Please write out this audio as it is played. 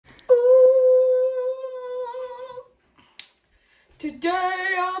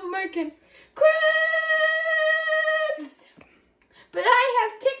Today I'm making crepes. But I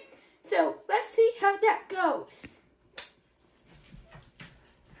have ticked, so let's see how that goes.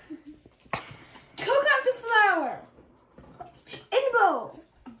 2 cups of flour in a bowl.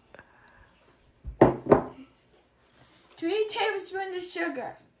 3 tablespoons of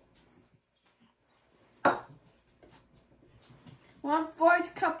sugar.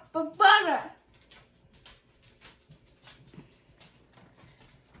 1/4 cup of butter.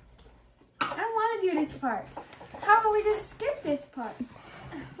 I don't want to do this part. How about we just skip this part?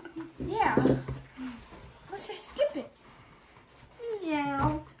 Yeah. Let's just skip it.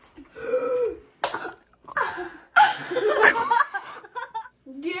 Meow.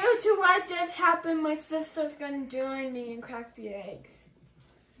 Due to what just happened, my sister's gonna join me and crack the eggs.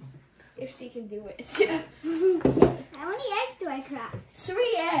 If she can do it. How many eggs do I crack?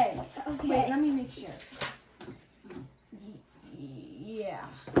 3 eggs. Okay. Wait, let me make sure. Yeah.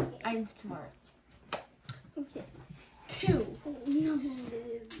 I'm smart. Okay. 2. No,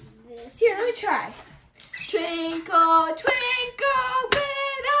 this. Here, let me try. Twinkle, twinkle,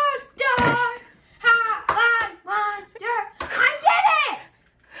 little star, how I wonder. I did it!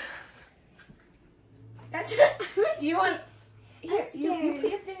 That's it. You want? Here, you put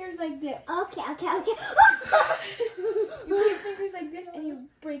your fingers like this. Okay. You put your fingers like this and you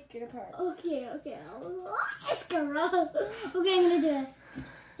break it apart. Okay. It's gross. Okay, I'm gonna do it.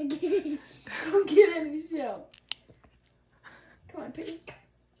 Okay. Don't get any shell. Come on, Piggy.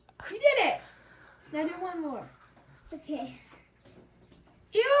 You did it. Now do one more. Okay.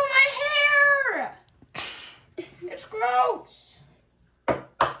 Ew, my hair! It's gross.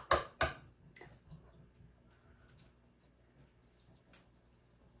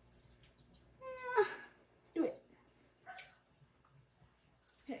 Do it.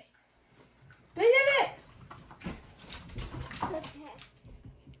 Okay. I did it. Okay.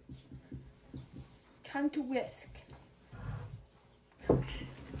 Time to whisk.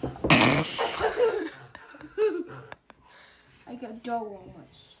 I got dough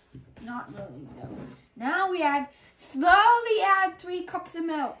almost. Not really though. Now we slowly add 3 cups of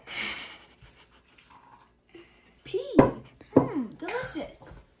milk. Pea.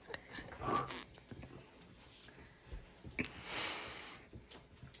 Delicious.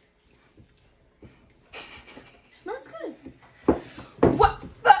 Smells good. What?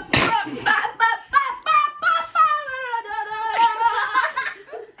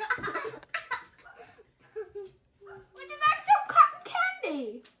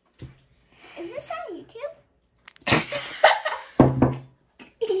 Is this on YouTube?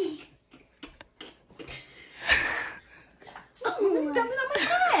 Dump it on my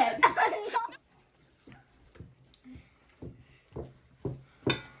head.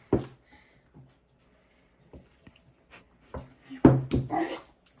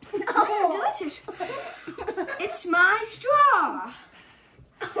 Oh, delicious. It's my straw.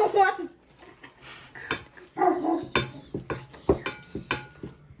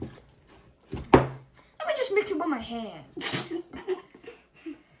 Let me just mix it with my hand.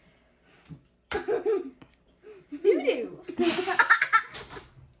 Doo-doo.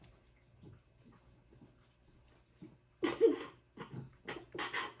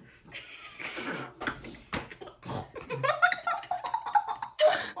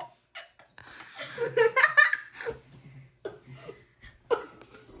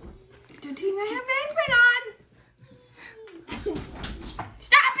 Don't think I have an apron on.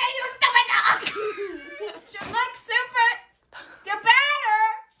 Stop it, you stupid dog! Should look super. The batter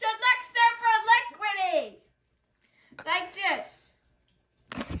should look super liquidy. Like this.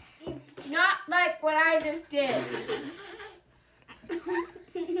 Not like what I just did.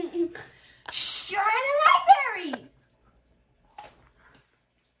 Shh, you're in the library.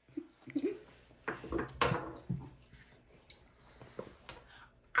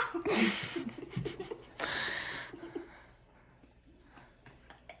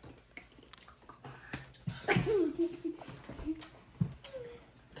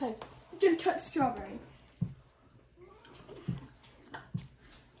 Okay, don't touch strawberry.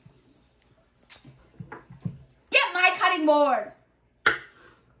 Get my cutting board.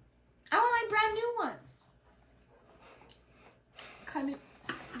 I want my brand new one. Cut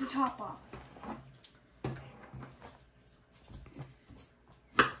the top off.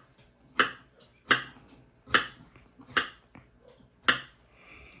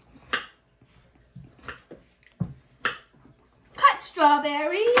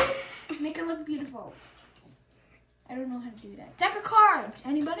 Strawberry. Make it look beautiful. I don't know how to do that. Deck of cards.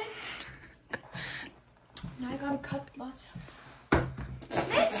 Anybody? Now I gotta cut lots of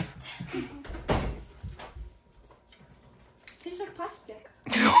list. Tastes like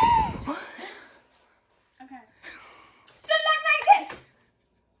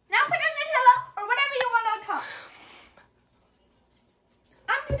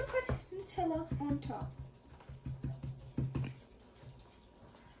top.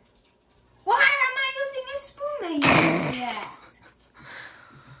 Why am I using a spoon? Yeah.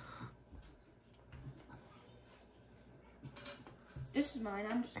 This is mine.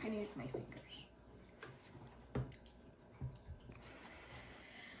 I'm just gonna use my fingers.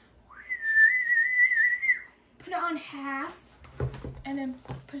 Put it on half, and then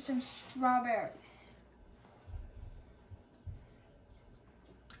put some strawberries.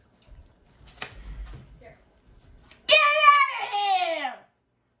 There. Get out of here!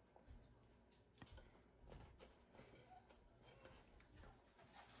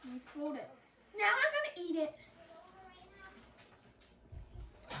 Let me fold it. Now I'm gonna eat it.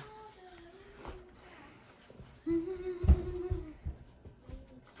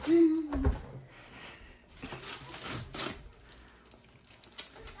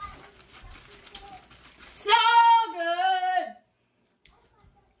 So good.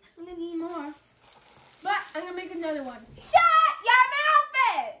 I'm gonna eat more, but I'm gonna make another one. Shut your mouth!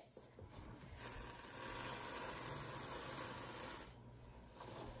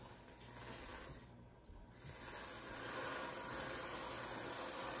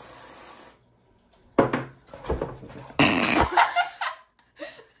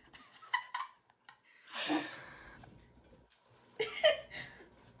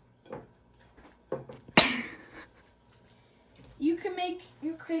 You can make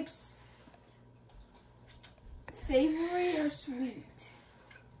your crepes savory or sweet.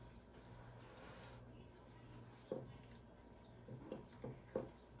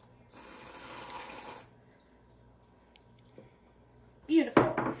 Beautiful.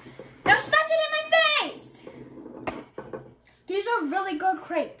 Now smash it in my face! These are really good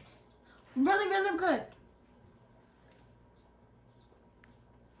crepes. Really, really good.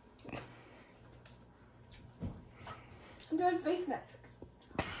 I'm doing face mask.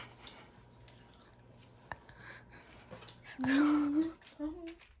 I'm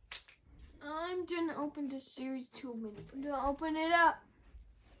gonna open this series 2 minutes. I'm gonna open it up.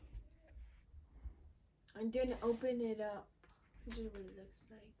 This is what it looks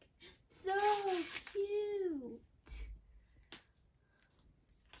like. So cute.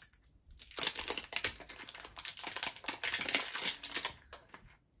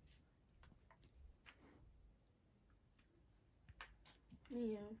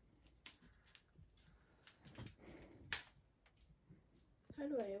 Yeah. How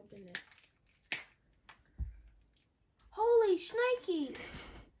do I open this? Holy shnikes!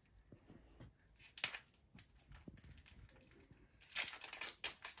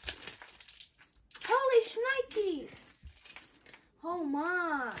 Holy shnikes! Oh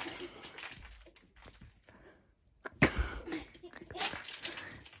my!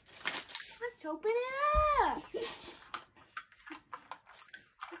 Let's open it up!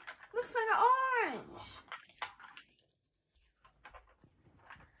 Looks like an orange.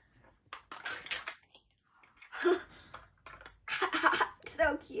 So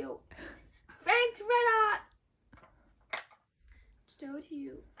cute. Thanks, Red Hot. So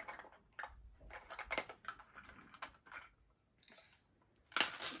cute.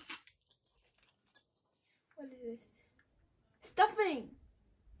 What is this? Stuffing.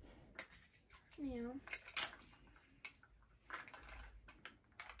 Yeah.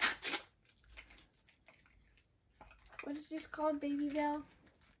 What is this called, Baby Bell?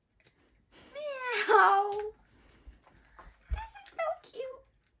 Meow. This is so cute.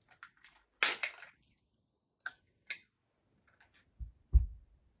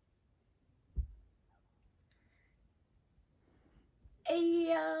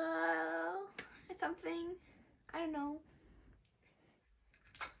 Something. I don't know.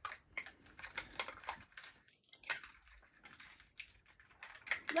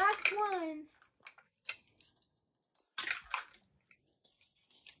 Last one.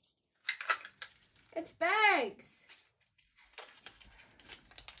 It's bags.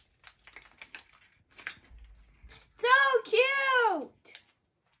 So cute.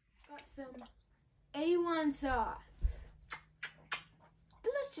 Got some A1 sauce.